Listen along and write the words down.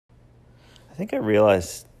think I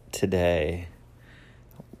realized today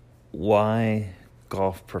why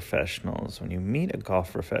golf professionals, when you meet a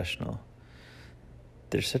golf professional,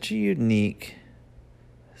 there's such a unique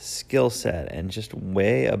skill set and just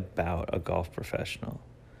way about a golf professional.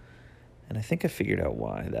 And I think I figured out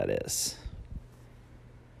why that is.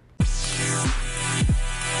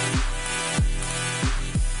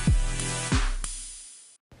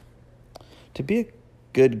 To be a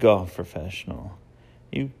good golf professional,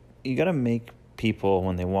 you got to make people,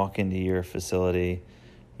 when they walk into your facility,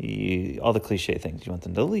 all the cliche things. You want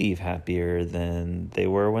them to leave happier than they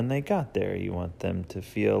were when they got there. You want them to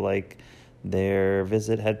feel like their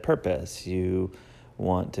visit had purpose. You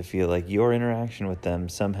want to feel like your interaction with them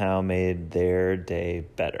somehow made their day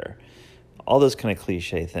better. All those kind of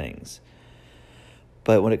cliche things.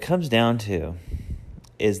 But what it comes down to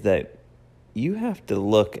is that you have to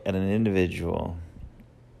look at an individual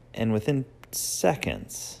and within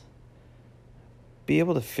seconds be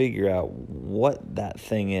able to figure out what that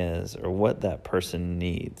thing is or what that person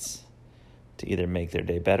needs to either make their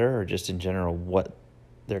day better or just in general what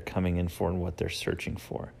they're coming in for and what they're searching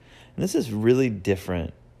for. And this is really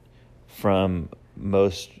different from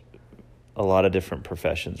a lot of different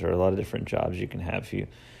professions or a lot of different jobs you can have.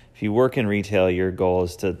 If you work in retail, your goal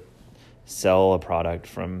is to sell a product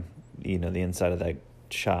from the inside of that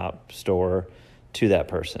store to that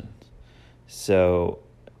person. So,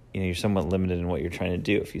 you're somewhat limited in what you're trying to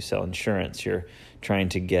do. If you sell insurance, you're trying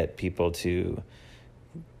to get people to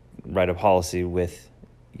write a policy with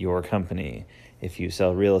your company. If you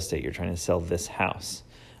sell real estate, you're trying to sell this house,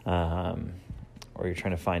 or you're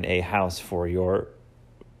trying to find a house for your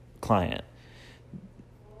client.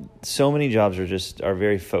 So many jobs are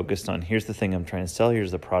very focused on, here's the thing I'm trying to sell,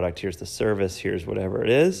 here's the product, here's the service, here's whatever it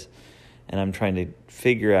is, and I'm trying to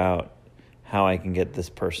figure out how I can get this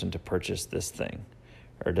person to purchase this thing.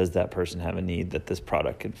 Or does that person have a need that this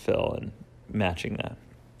product can fill, and matching that.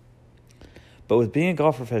 But with being a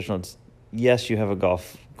golf professional, yes, you have a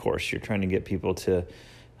golf course. You're trying to get people to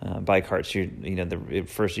buy carts. The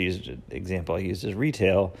first example I used is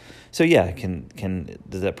retail. So yeah,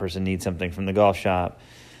 does that person need something from the golf shop?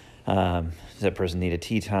 Does that person need a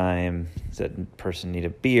tee time? Does that person need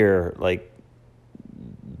a beer?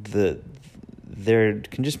 There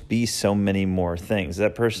can just be so many more things.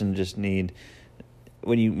 That person just need.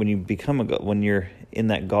 When you're in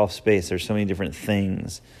that golf space, there's so many different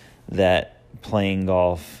things that playing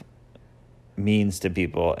golf means to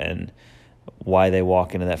people and why they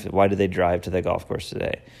walk into that. Why do they drive to the golf course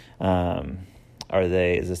today?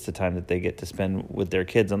 Is this the time that they get to spend with their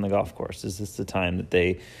kids on the golf course? Is this the time that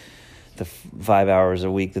the 5 hours a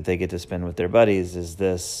week that they get to spend with their buddies? Is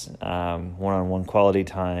this one-on-one quality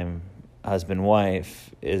time, husband, wife?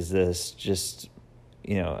 Is this just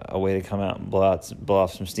a way to come out and blow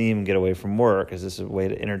off some steam and get away from work? Is this a way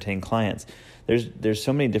to entertain clients? There's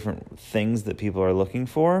so many different things that people are looking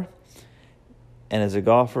for. And as a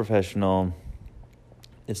golf professional,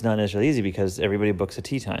 it's not necessarily easy because everybody books a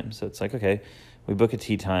tee time. So it's like, okay, we book a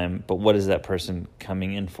tee time, but what is that person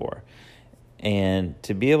coming in for? And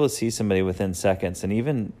to be able to see somebody within seconds and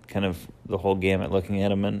even kind of the whole gamut, looking at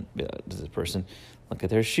them and does this person look at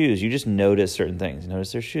their shoes? You just notice certain things. You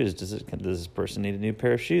notice their shoes. Does this person need a new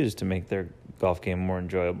pair of shoes to make their golf game more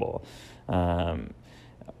enjoyable? Are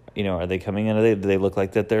they coming in? Do they look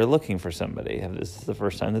like that they're looking for somebody? This is the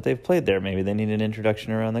first time that they've played there. Maybe they need an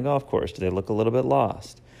introduction around the golf course. Do they look a little bit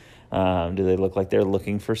lost? Do they look like they're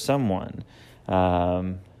looking for someone?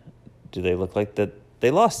 Do they look like that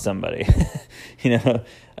they lost somebody?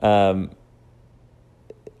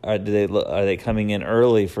 Are they coming in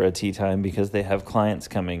early for a tee time because they have clients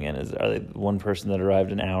coming in? Are they one person that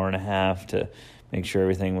arrived an hour and a half to make sure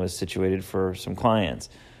everything was situated for some clients?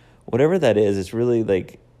 Whatever that is, it's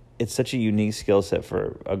really it's such a unique skill set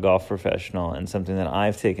for a golf professional, and something that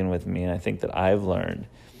I've taken with me and I think that I've learned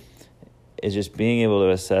is just being able to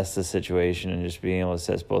assess the situation and just being able to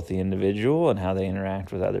assess both the individual and how they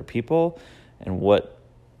interact with other people and what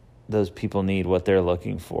those people need, what they're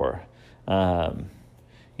looking for.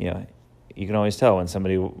 You can always tell when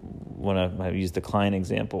somebody, I use the client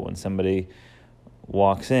example, when somebody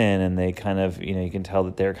walks in and they kind of, you can tell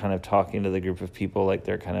that they're kind of talking to the group of people like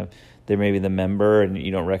they're maybe the member and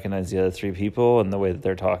you don't recognize the other three people, and the way that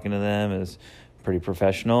they're talking to them is pretty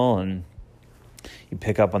professional, and you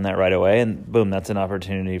pick up on that right away, and boom, that's an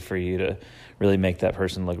opportunity for you to really make that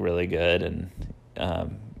person look really good and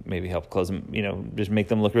maybe help close them, just make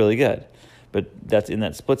them look really good. But that's in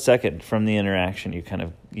that split second from the interaction,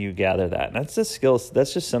 you gather that. And that's a skill.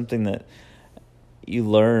 That's just something that you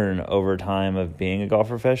learn over time of being a golf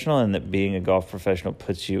professional, and that being a golf professional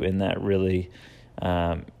puts you in that really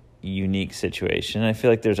unique situation. I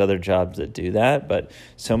feel like there's other jobs that do that, but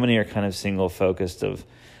so many are kind of single focused of,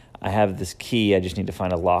 I have this key, I just need to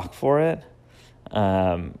find a lock for it.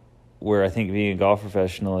 Where I think being a golf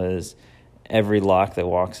professional is every lock that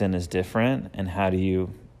walks in is different, and how do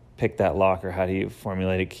you pick that lock, or how do you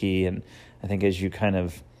formulate a key? And I think as you kind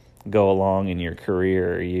of go along in your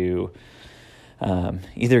career, you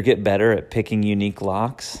either get better at picking unique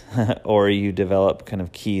locks or you develop kind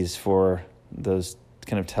of keys for those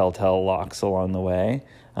kind of telltale locks along the way.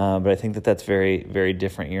 But I think that that's very, very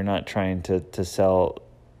different. You're not trying to sell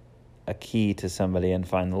a key to somebody and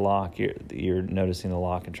find the lock. You're noticing the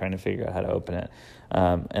lock and trying to figure out how to open it.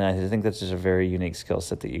 And I think that's just a very unique skill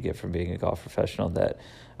set that you get from being a golf professional that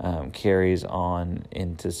carries on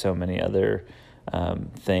into so many other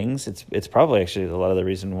things. It's probably actually a lot of the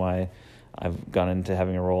reason why I've gone into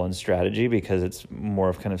having a role in strategy, because it's more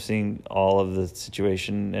of kind of seeing all of the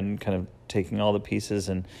situation and kind of taking all the pieces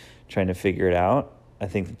and trying to figure it out. I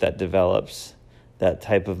think that develops, that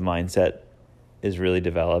type of mindset is really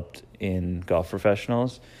developed in golf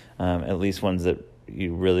professionals, at least ones that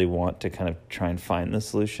you really want to kind of try and find the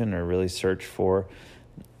solution or really search for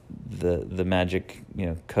the magic,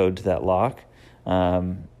 code to that lock.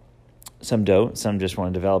 Some don't. Some just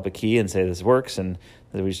want to develop a key and say this works and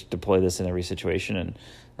that we should deploy this in every situation, and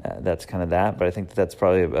that's kind of that. But I think that's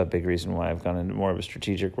probably a big reason why I've gone into more of a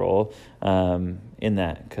strategic role in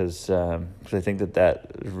that, because I think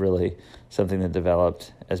that is really something that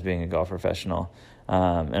developed as being a golf professional.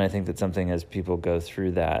 And I think that something as people go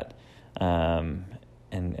through that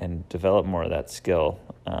and develop more of that skill,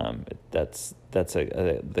 that's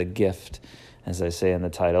the gift, as I say in the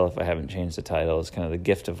title, if I haven't changed the title, is kind of the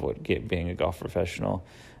gift of what being a golf professional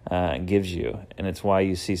gives you. And it's why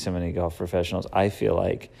you see so many golf professionals, I feel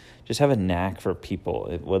like, just have a knack for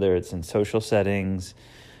people, whether it's in social settings,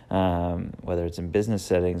 whether it's in business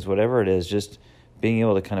settings, whatever it is, just being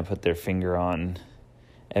able to kind of put their finger on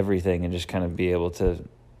everything and just kind of be able to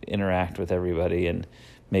interact with everybody and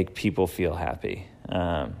make people feel happy.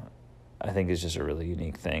 I think is just a really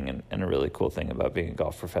unique thing and a really cool thing about being a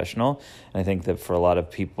golf professional. And I think that for a lot of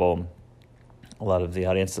people, a lot of the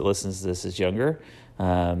audience that listens to this is younger.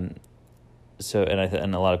 And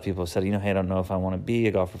a lot of people have said, hey, I don't know if I want to be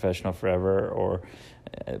a golf professional forever. Or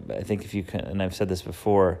I think if you can, and I've said this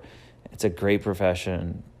before, it's a great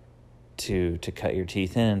profession to cut your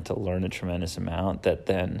teeth in, to learn a tremendous amount that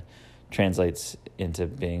then translates into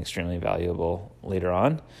being extremely valuable later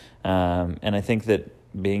on. And I think that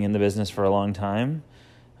being in the business for a long time,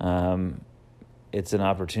 it's an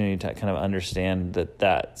opportunity to kind of understand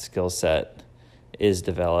that skill set is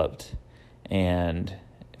developed. And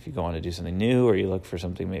if you go on to do something new, or you look for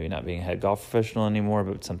something, maybe not being a head golf professional anymore,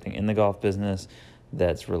 but something in the golf business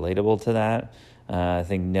that's relatable to that, I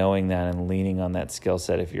think knowing that and leaning on that skill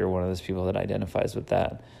set, if you're one of those people that identifies with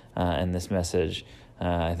that and this message,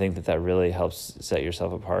 I think that really helps set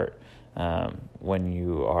yourself apart when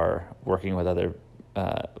you are working with other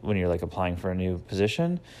when you're like applying for a new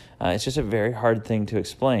position. It's just a very hard thing to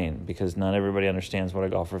explain because not everybody understands what a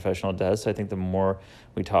golf professional does. So I think the more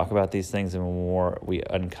we talk about these things and the more we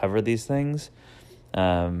uncover these things,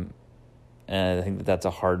 and I think that's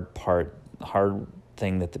a hard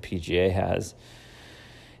thing that the PGA has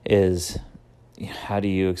is how do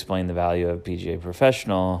you explain the value of a PGA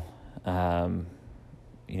professional,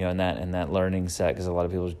 in that learning set, because a lot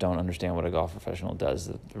of people just don't understand what a golf professional does.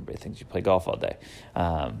 Everybody thinks you play golf all day.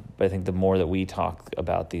 But I think the more that we talk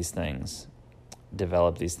about these things,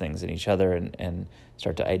 develop these things in each other and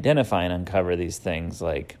start to identify and uncover these things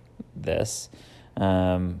like this,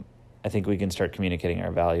 I think we can start communicating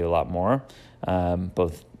our value a lot more,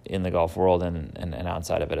 both in the golf world and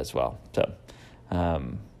outside of it as well. So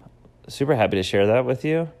super happy to share that with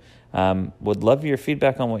you. Would love your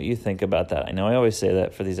feedback on what you think about that. I know I always say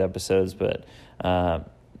that for these episodes, but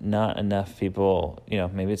not enough people,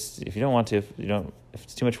 maybe it's, if you don't want to, if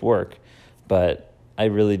it's too much work, but I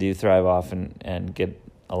really do thrive off and get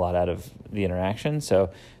a lot out of the interaction. So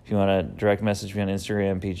if you want to direct message me on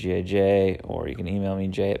Instagram, PGAJ, or you can email me,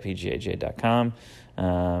 j@pgaj.com.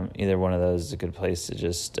 Either one of those is a good place to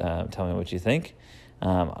just tell me what you think.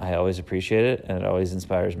 I always appreciate it, and it always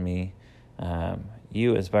inspires me.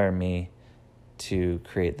 You inspire me to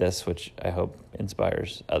create this, which I hope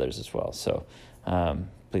inspires others as well. So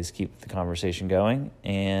please keep the conversation going,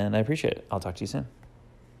 and I appreciate it. I'll talk to you soon.